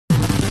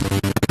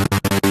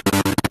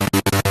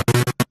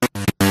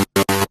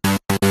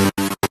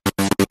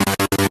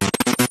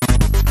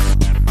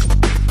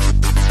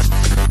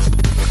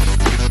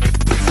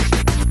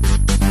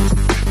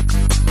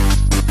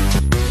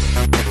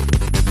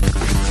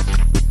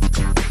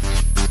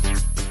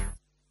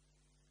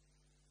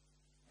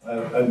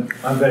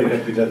I'm very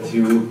happy that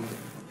you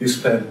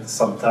spent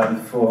some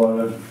time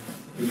for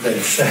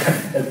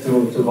and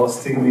to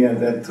hosting me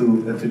and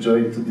to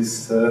join to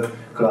this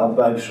club.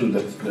 I'm sure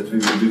that we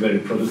will be very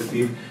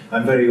productive.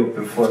 I'm very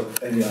open for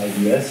any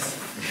ideas,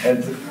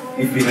 and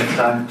if we have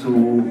time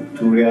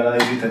to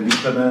realize it and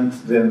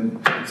implement,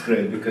 then it's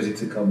great because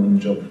it's a common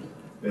job,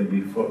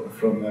 maybe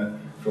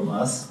from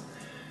us.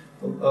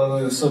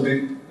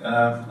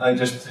 I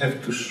just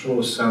have to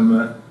show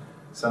some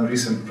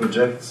recent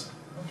projects.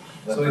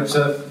 So it's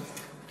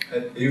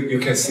you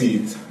can see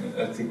it,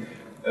 I think.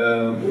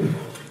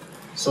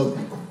 So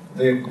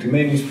the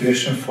main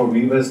inspiration for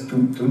me was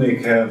to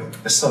make a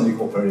sonic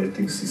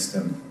operating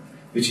system,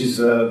 which is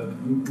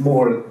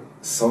more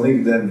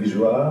sonic than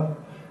visual.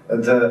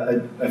 And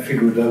I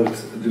figured out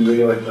the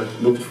way, I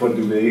looked for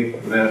the way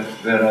where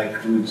I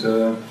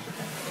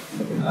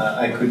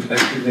could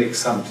make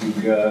something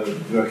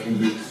working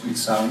with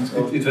sound.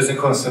 It was a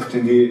concept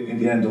in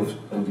the end of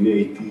the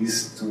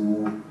 80s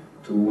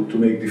to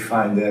make the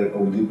finder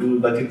audible,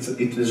 but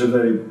it was a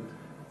very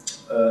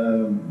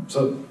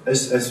so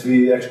as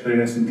we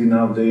experience it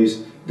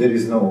nowadays, there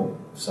is no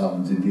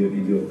sound in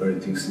the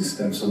operating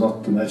system, so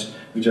not too much.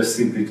 We just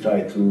simply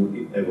try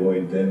to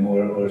avoid them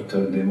or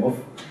turn them off.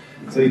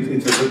 So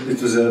it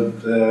was a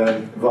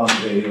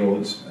one-way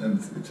road, and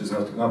it was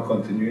not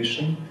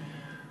continuation.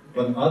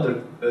 One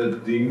other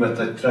thing that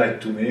I tried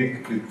to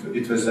make,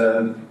 it was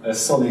a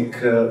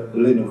sonic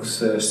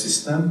Linux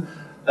system.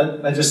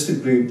 And I just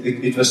simply,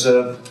 it was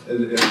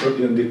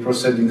in the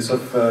proceedings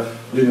of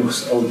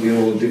Linux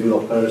Audio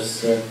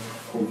Developers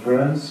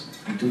Conference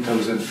in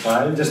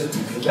 2005. I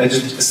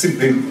just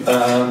simply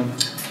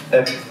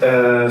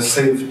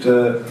saved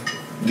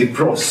the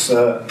pros.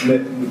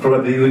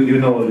 Probably you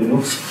know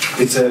Linux.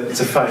 It's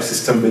a file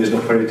system-based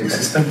operating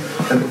system,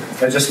 and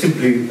I just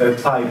simply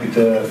piped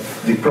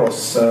the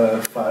pros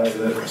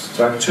file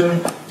structure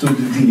to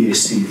the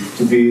DAC,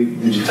 to the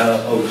digital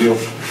audio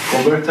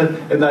converter,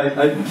 and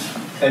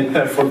I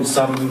performed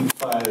some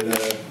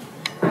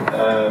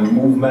file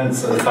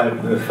movements, file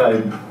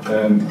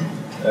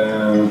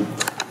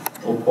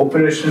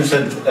operations,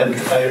 and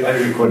I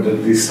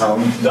recorded the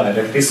sound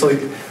directly. So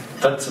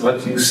that's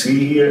what you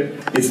see here.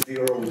 It's the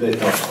raw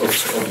data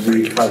of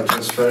the file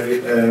transfer.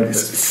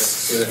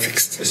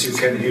 As you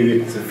can hear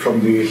it from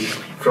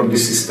the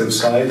system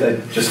side, I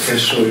just can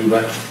show you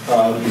that.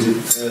 Is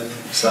it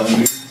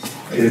sounding?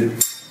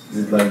 Is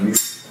it like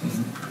this?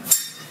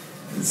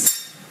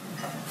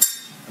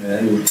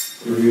 Yeah,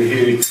 you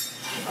hear it.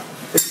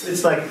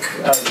 It's like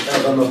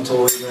an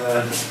auto in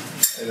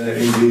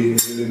the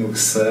Linux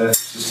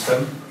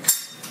system.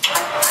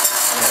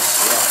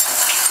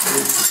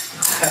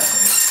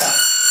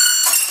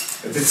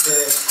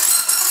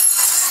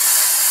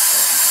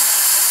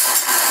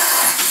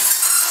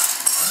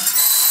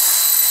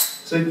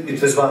 So it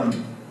was one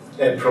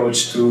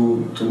approach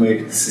to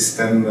make the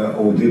system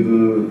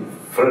audible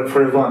for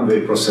a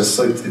one-way process.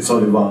 So it's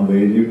only one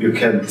way. You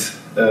can't.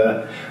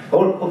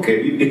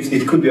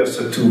 It could be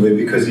also two-way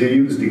because you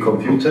use the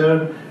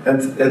computer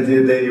and then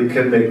you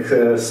can make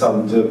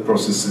sound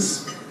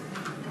processes.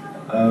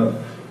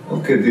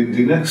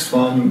 The next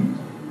one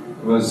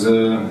was,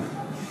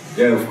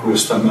 of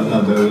course,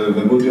 another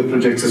web audio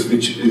project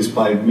which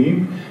inspired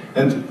me,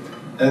 and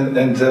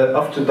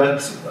after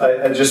that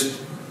I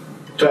just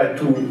tried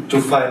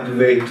to find a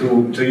way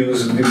to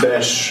use the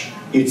bash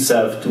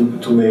itself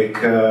to make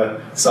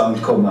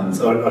sound commands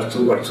or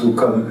to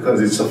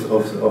consists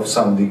of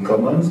sounding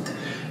commands,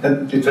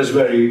 and it was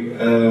very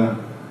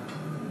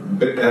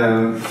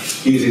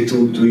easy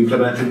to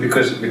implement it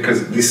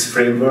because this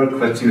framework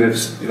that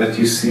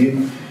you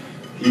see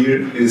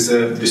here is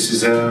this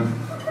is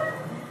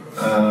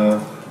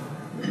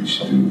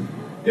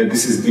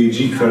the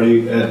jQuery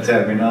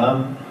terminal,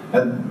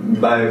 and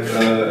by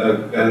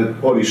a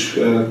Polish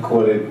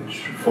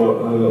college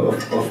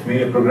of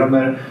me, a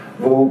programmer,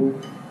 who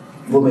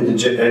made a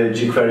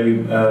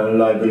jQuery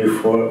library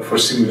for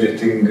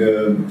simulating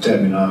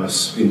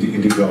terminals in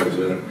the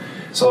browser.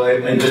 So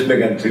I just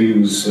began to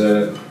use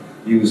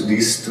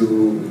this to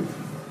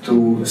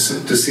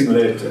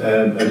simulate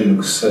a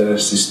Linux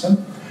system.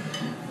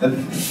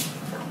 And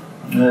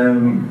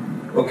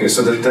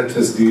so that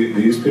was the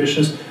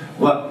inspirations.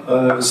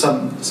 Well,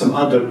 some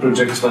other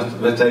projects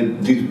that I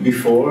did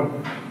before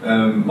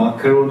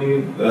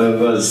Makkeróni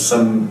was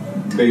some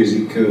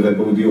basic web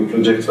audio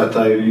projects that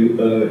I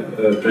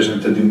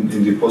presented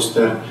in the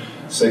poster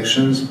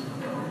sections.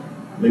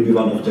 Maybe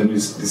one of them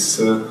is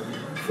this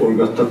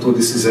forgot tattoo.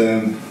 This is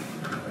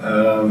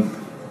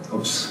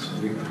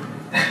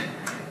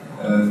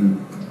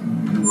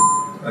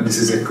this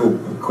is a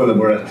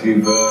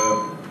collaborative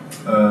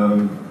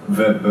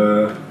web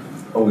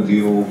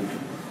audio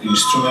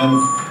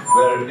instrument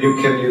where you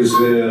can use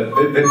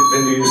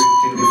when you use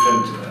it in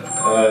different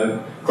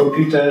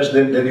computers,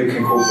 then you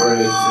can cooperate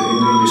in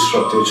this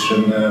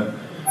rotation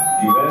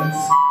events.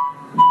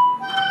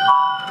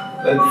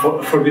 And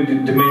for me,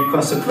 the main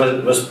concept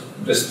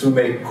was to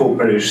make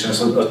cooperation,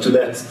 so to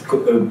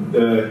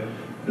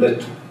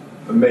let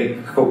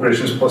make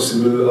cooperations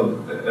possible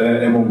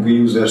among the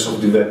users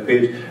of the web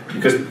page,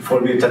 because for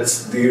me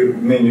that's the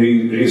main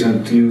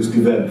reason to use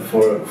the web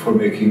for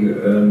making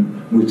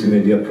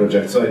multimedia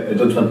projects. So I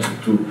don't want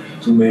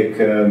to make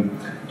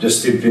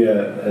just simply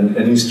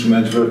an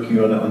instrument working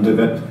on the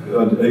web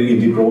in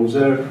the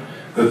browser,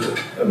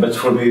 but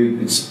for me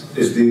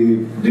it's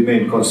the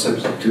main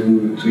concept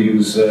to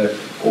use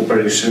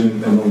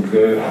cooperation among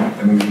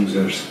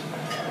users.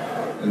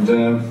 And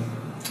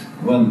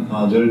one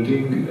other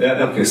thing,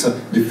 okay, so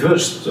the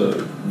first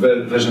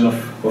version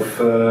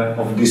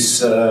of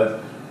this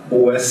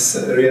OS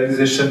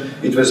realization,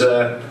 it was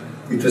a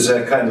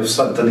kind of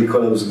Santa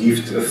Nicolaus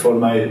gift for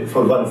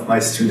one of my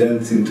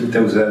students in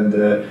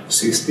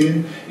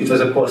 2016. It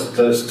was a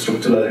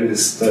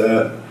post-structuralist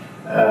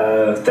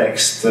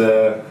text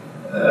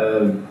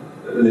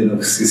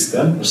Linux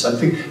system or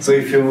something. So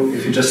if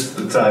you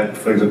just type,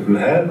 for example,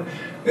 help,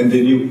 and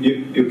then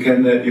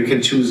you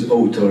can choose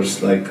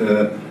authors like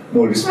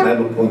Maurice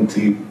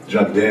Merleau-Ponty,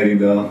 Jacques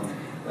Derrida,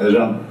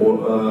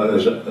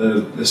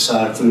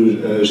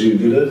 Sartre, Gilles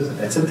Deleuze,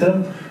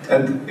 etc.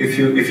 And if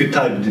you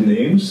type the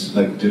names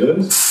like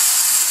Deleuze,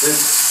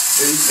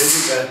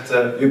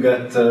 then you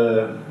get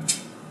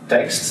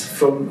text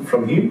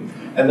from him,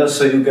 and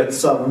also you get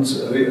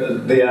sounds.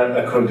 They are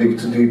according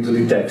to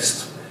the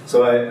text.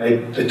 So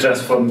I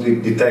transform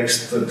the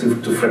text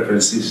to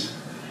frequencies.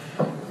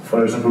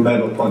 For example,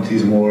 Merleau-Ponty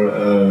is more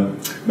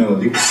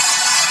melodic.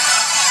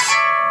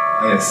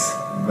 Yes,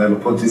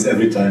 Merleau-Ponty is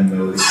every time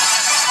melodic.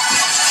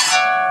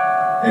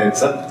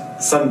 It's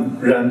some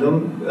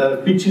random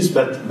pitches,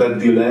 but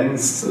the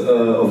length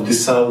of the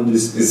sound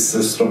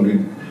is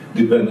strongly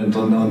dependent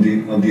on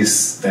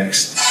this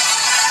text.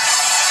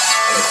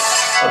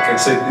 Okay,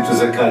 so it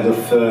was a kind of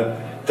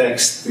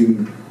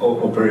texting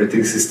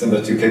operating system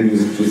that you can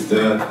use it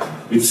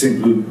with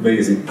simple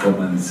basic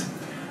commands.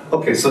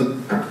 Okay, so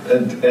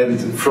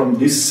and from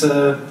this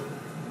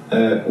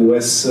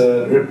OS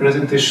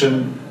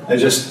representation, I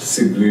just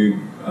simply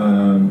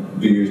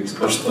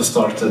built or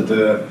started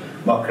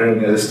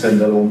Makkeróni as a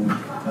standalone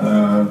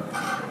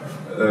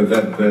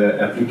web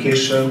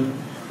application,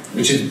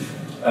 which is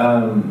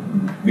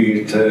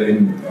built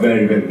in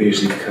very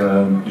basic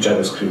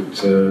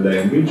JavaScript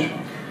language.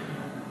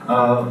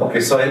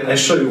 Okay, so I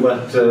show you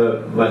what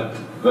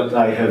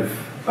I have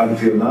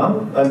until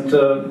now, and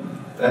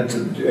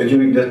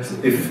during that,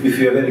 if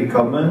you have any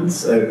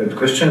comments and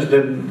questions,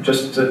 then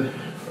just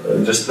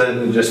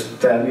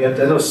tell me.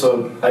 And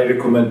also, I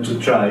recommend to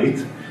try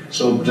it.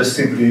 So just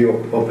simply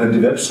open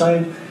the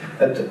website,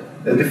 and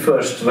the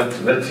first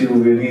what you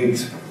will need,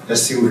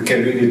 as you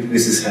can read it,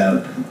 this is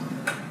help.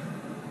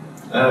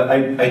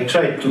 I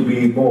try to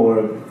be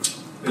more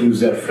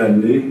user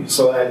friendly,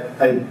 so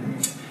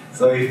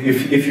so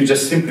if you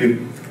just simply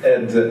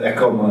add a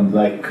command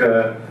like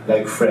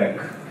freq,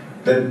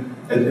 then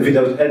and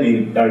without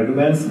any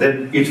arguments,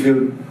 then it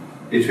will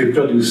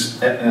produce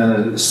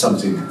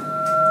something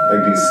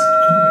like this.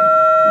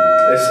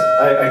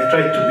 I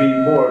try to be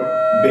more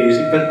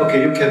basic, but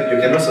okay, you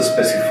can also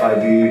specify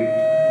the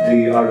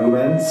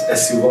arguments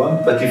as you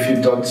want. But if you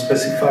don't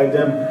specify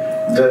them,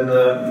 then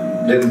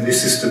the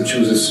system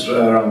chooses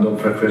random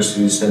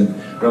frequencies and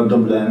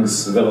random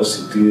lengths,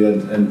 velocity,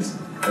 and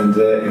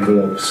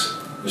envelopes.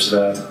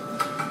 So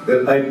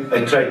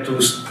I try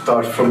to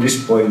start from this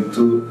point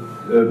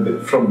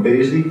from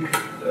basic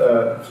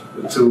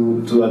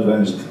to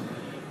advanced,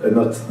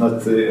 not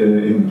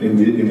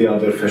in the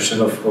other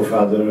fashion of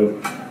other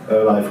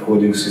live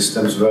coding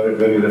systems where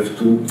you have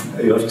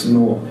to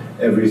know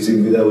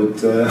everything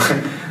without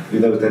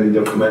any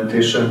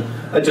documentation.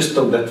 I just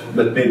thought that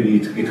maybe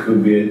it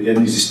could be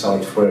an easy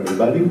start for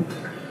everybody.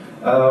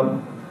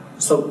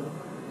 So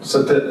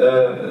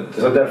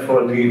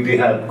therefore the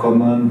help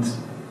command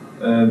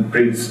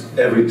brings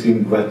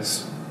everything that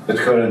is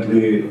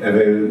currently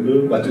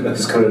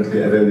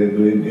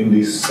available in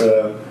this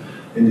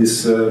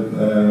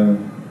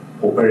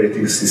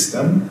operating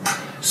system.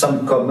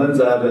 Some commands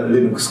are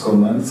Linux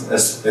commands,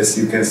 as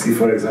you can see.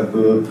 For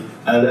example,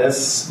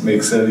 ls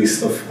makes a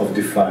list of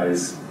the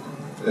files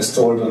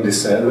stored on the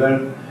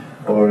server,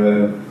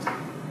 or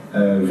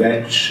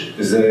vetch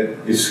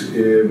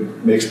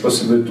makes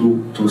possible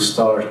to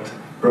start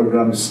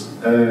programs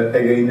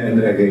again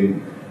and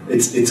again.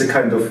 It's a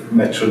kind of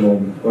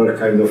metronome, or a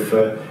kind of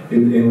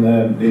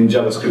in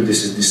JavaScript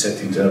this is the set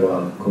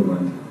interval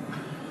command.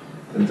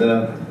 And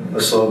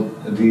also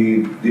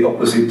the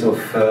opposite of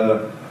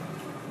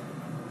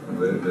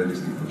where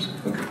is the opposite?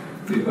 Okay.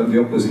 The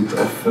opposite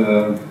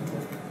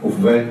of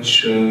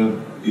vetch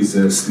is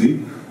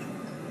sleep,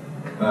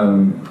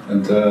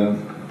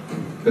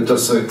 but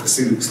also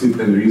sleep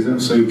and rhythm.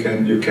 So you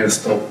can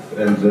stop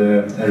and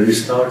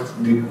restart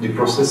the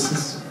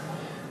processes.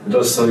 And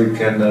also you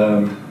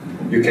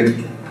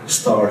can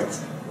start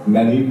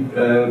many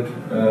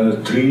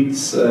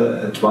threads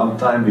at one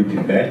time with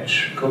the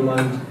batch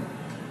command.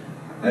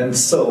 and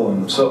so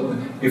on. So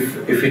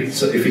if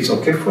it's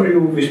okay for you,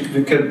 we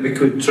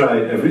could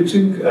try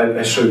everything.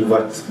 I show you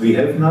what we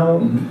have now,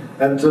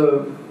 and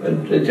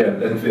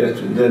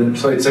then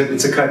so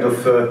it's a kind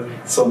of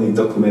solid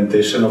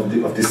documentation of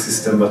the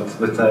system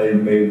that I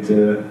made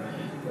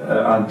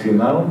until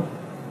now.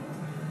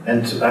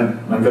 And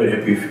I'm very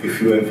happy if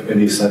you have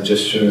any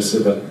suggestions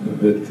that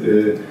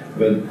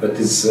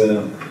is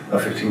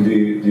affecting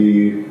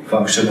the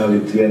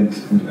functionality and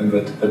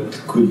that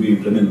could be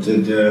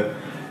implemented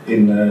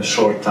in a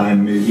short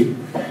time maybe.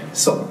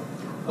 So,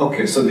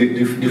 okay, so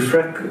the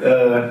freq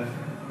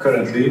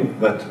currently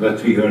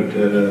that we heard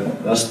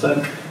last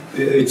time,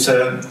 it's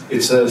a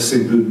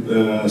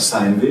simple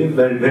sine wave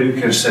where you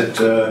can set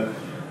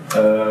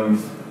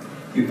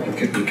you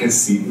can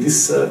see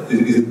this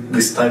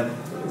type.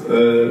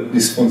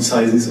 This font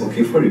size is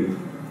okay for you,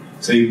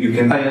 so you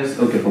can. Yes,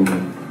 okay for me.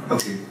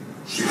 Okay,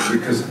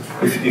 because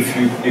if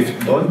you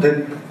don't,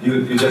 then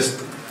you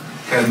just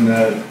can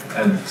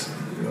add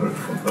your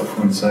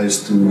font size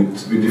to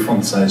it with the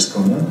font size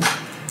command.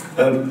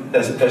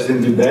 As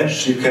in the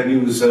bash, you can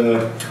use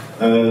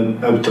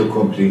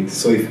autocomplete.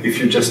 So if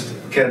you just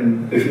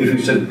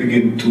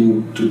begin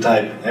to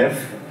type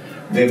F,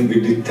 then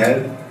with the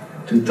tab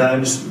 2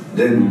 times,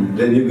 then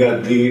you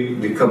got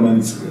the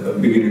commands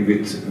beginning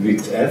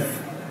with F,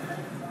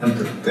 and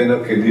then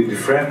okay the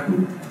freq.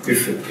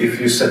 If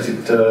you set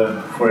it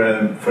for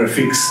a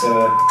fixed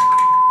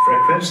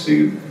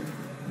frequency,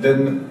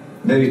 then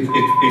it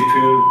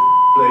will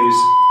plays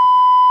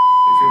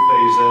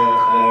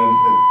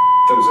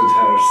 1000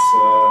 Hz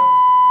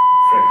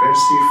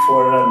frequency for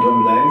random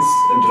lengths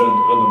and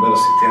random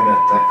velocity and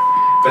attack.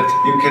 But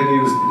you can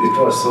use it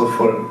also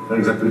for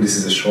example, this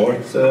is a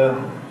short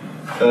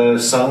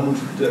sound.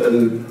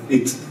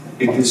 It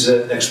is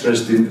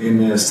expressed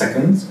in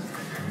seconds,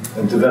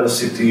 and the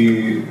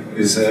velocity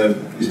is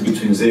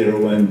between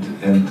 0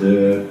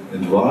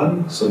 and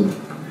 1. So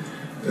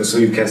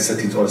you can set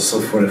it also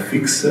for a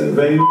fixed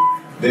value.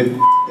 Then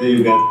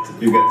you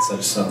get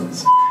such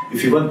sounds.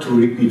 If you want to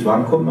repeat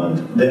one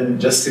command, then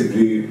just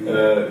simply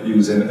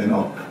use an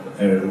up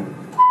arrow.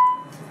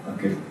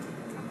 Okay,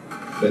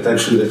 but I'm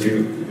sure that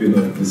you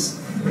know this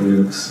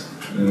Linux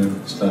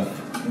stuff.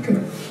 Okay.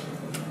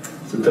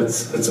 So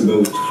that's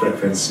about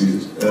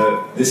frequencies.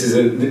 This is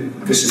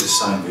a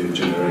sine wave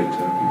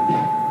generator.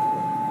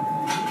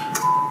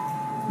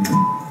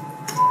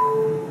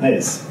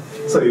 Yes.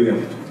 So you get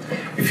it.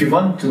 If you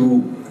want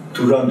to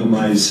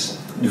randomize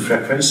the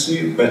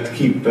frequency but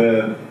keep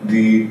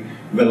the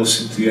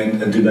velocity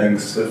and the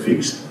length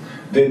fixed,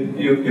 then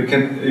you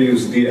can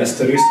use the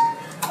asterisk.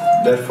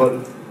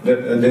 Therefore,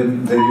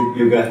 then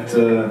you get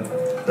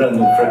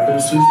random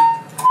frequencies,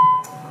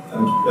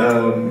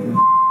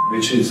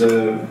 which is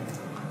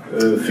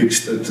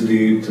fixed to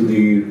the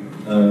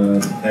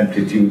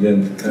amplitude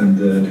and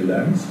the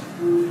length.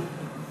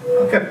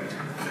 Okay.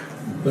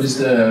 What is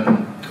the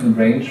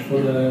range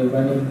for the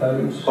random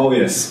values? Oh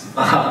yes.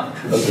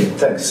 Okay,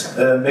 thanks.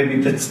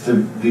 Maybe that's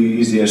the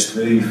easiest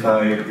way if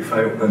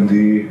I open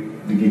the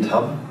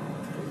GitHub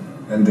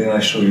and then I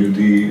show you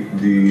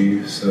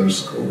the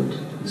source code.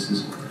 This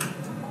is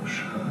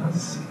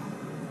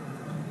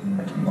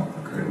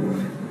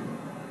Makkeróni.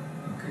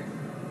 Okay.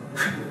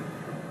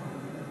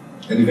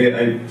 Anyway,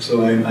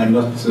 I'm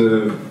not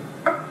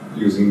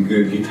using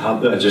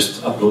GitHub. I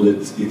just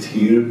uploaded it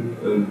here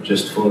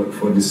just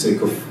for the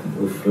sake of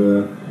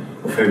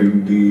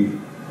having the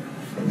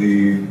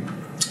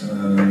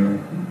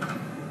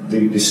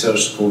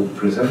source code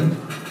present.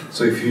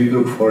 So if you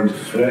look for the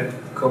freq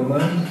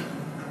command,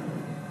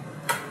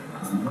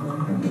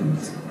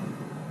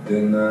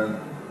 then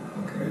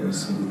okay,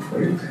 let's look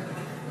for it.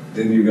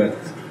 Then you got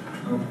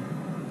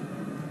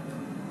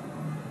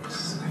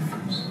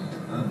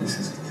this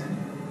is it.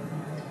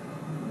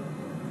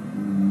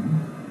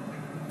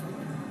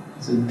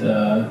 Is it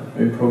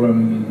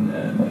reprogramming in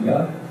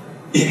Magyar?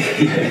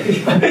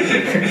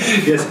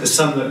 Yes,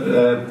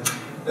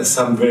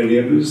 some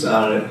variables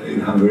are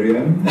in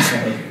Hungarian,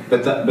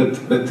 but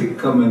the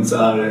comments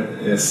are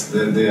yes,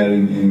 they are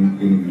in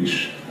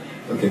English.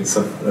 Okay,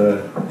 so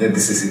yeah,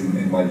 this is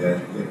in Magyar.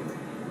 Yeah.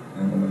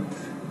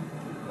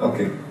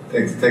 Okay,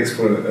 thanks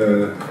for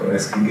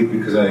asking it,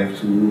 because I have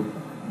to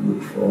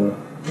look for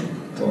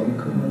tone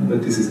command,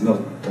 but this is not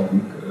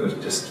tone.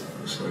 Just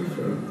sorry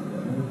for.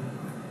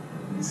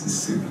 This is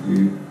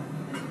simply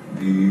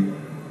the.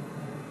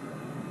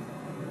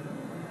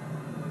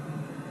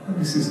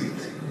 This is it.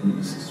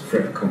 This is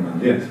freq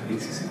command. Yes, it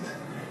is it.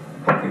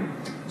 Okay.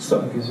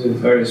 So okay, so it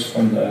varies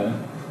from the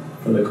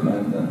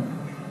command then.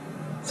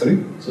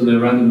 Sorry? So the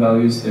random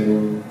values, they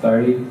will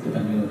vary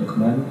depending on the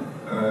command.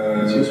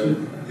 It's useful.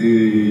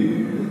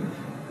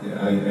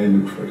 Yeah, I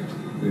look for it.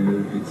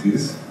 It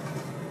is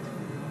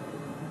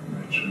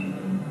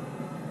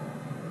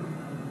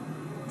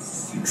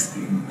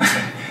 16.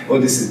 Oh,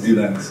 this is the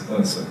length.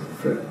 Oh, sorry.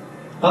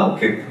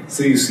 Okay.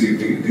 So you see,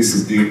 this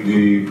is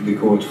the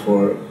code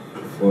for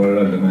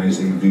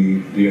randomizing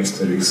the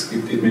asterisk.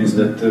 It means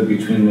that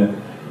between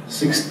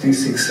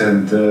 66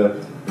 and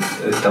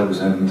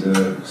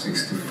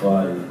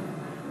 1065,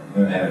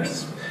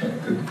 hertz.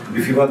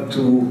 If you want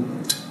to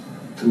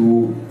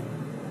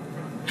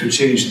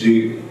change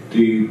the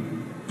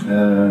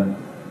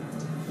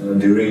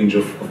range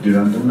of the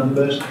random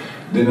numbers,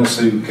 then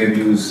also you can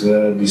use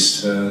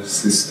this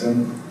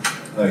system,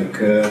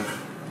 like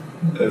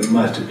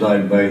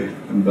multiplied by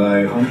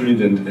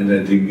 100 and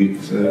adding it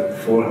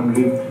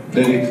 400.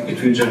 Then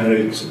it will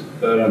generate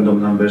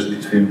random numbers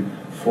between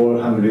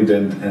 400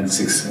 and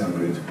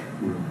 600.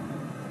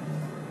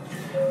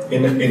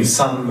 In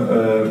some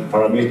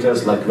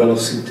parameters like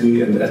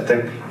velocity and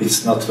attack,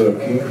 it's not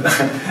working.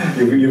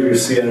 you will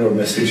see error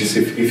messages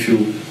if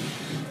you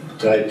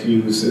try to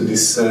use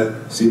this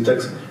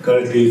syntax.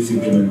 Currently, it's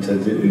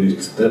implemented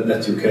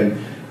that you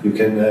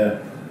can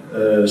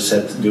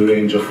set the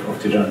range of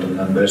the random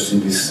numbers in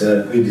this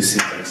with this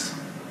syntax.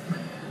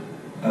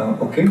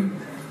 Okay.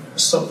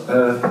 So.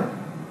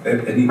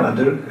 Any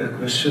other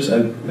questions?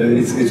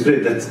 It's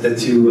great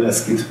that you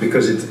ask it,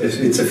 because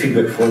it's a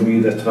feedback for me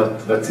that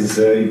what is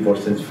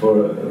important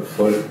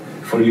for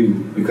you,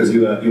 because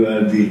you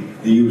are the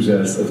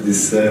users of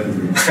this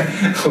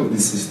of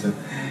this system.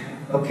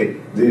 Okay,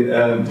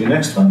 the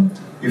next one.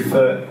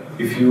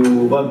 If you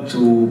want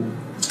to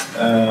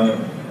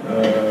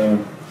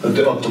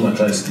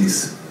automatize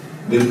this,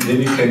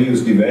 then you can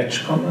use the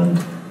wedge command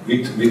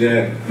with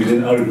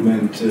an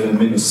argument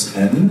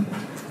 -n.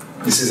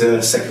 This is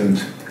a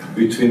second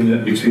between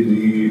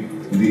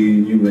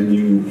the new and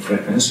new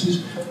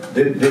frequencies.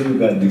 Then you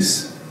got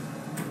this.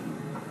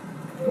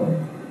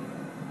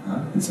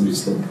 It's a bit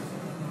slow.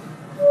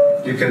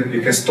 You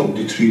can stop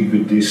the tree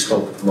with the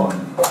stop one.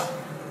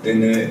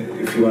 Then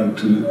if you want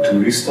to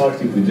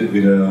restart it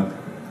with a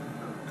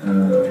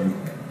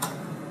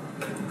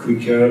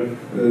quicker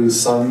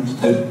sound,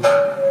 then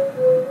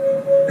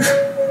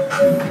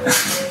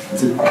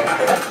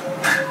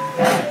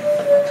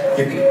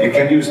you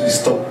can use the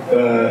stop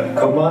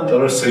command,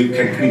 or also you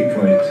can click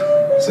on it.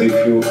 So if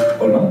you,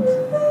 or not?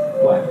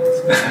 Why not?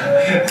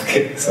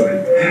 Okay, sorry.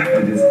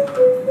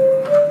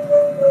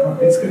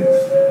 It's good.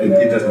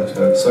 It does not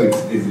work. So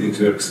it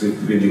works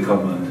with the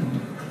command.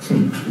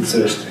 It's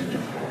very strange.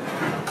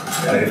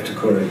 I have to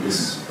correct this,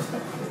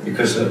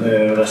 because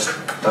last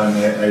time I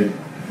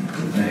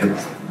had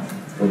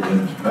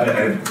problems. I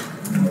had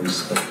noise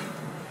stuff.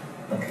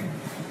 Okay.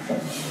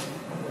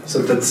 So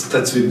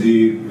that's with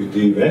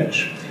the wedge.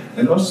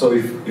 And also,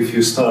 if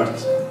you start,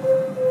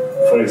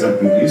 for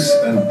example, this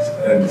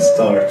and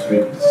start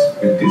with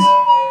this,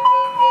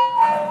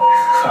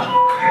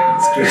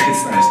 it's great,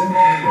 it's nice.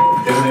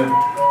 Then,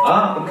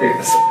 okay.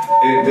 So,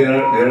 there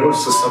are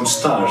also some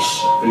stars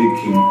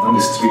blinking on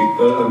the street,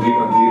 on the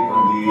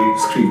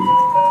screen,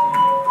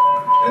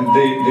 and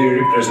they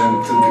represent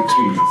the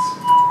trees.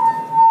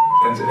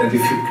 And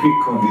if you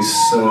click on these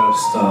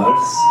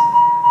stars,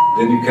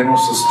 then you can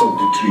also stop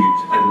the tree.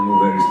 I don't know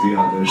where is the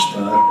other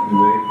star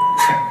anyway.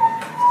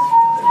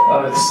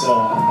 Oh, it's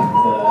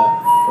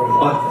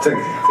the.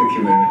 Thank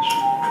you very much.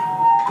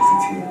 Is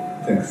it here?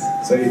 Thanks.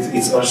 So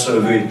it's also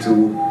a way to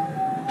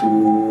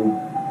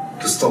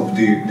stop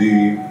the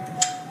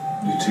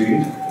tree.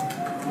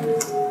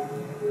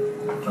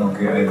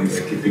 Okay, I will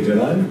keep it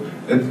alive.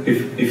 And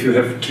if you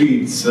have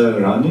trees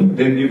running,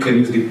 then you can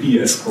use the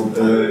PS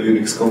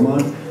Unix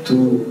command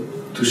to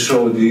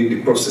show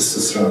the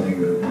processes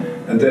running.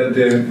 And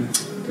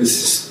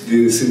the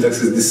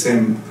syntax is the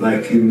same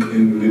like in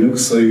Linux,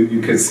 so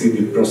you can see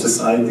the process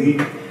ID,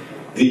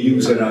 the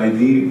user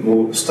ID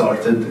who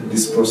started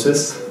this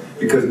process,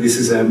 because this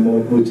is a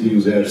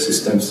multi-user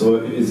system. So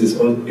is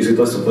it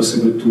also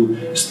possible to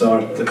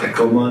start a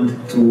command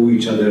to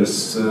each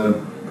other's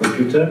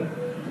computer?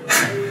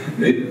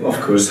 Of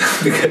course,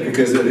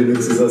 because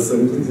Linux is also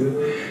multi-user.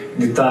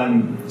 The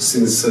time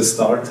since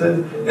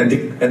started and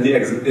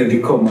the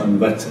command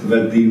that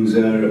the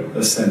user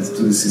sent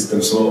to the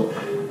system. So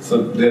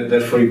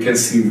therefore you can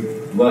see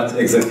what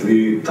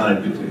exactly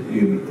type it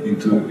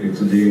into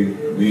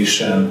the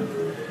shell.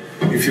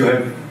 If you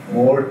have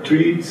more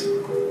trees,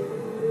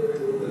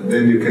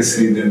 then you can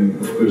see them,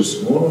 of course,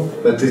 more.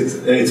 But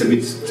it's a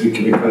bit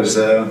tricky, because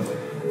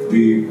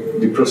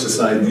the process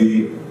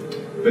ID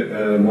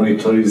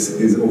monitor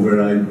is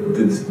override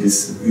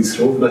this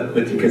row,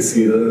 but you can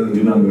see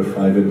the number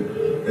 5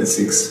 and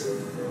 6.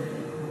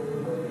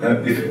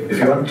 If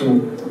you want to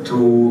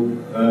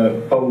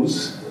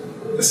pause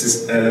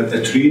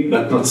a tree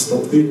but not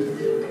stop it,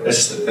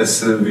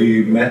 as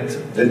we met,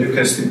 then you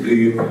can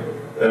simply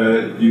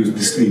use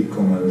the sleep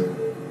command.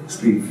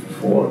 Sleep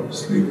 4,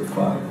 sleep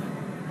 5.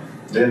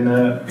 Then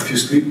if you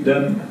sleep,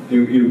 then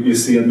you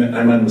see a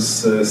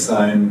minus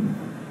sign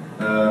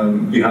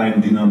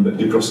behind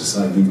the process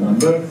ID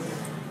number,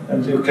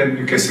 and you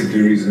can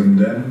simply reason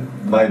them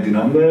by the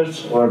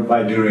numbers or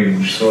by the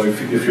range. So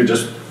if you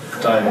just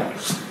type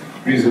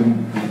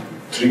reason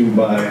tree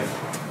by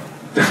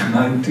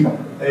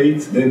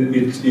 98, then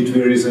it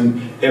will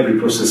reason every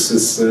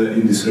processes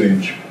in this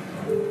range.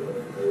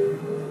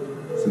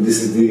 So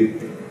this is the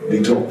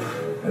drop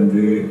and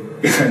the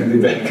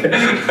back.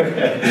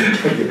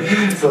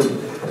 Okay.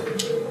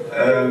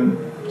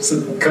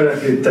 So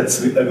currently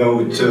that's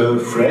about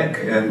freq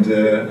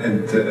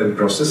and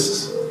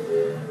processes.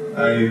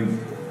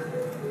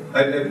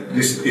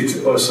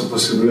 It's also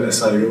possible,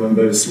 as I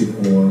remember,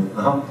 sleep-wall.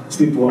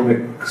 Sleep-wall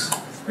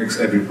makes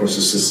every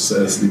process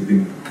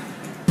sleeping.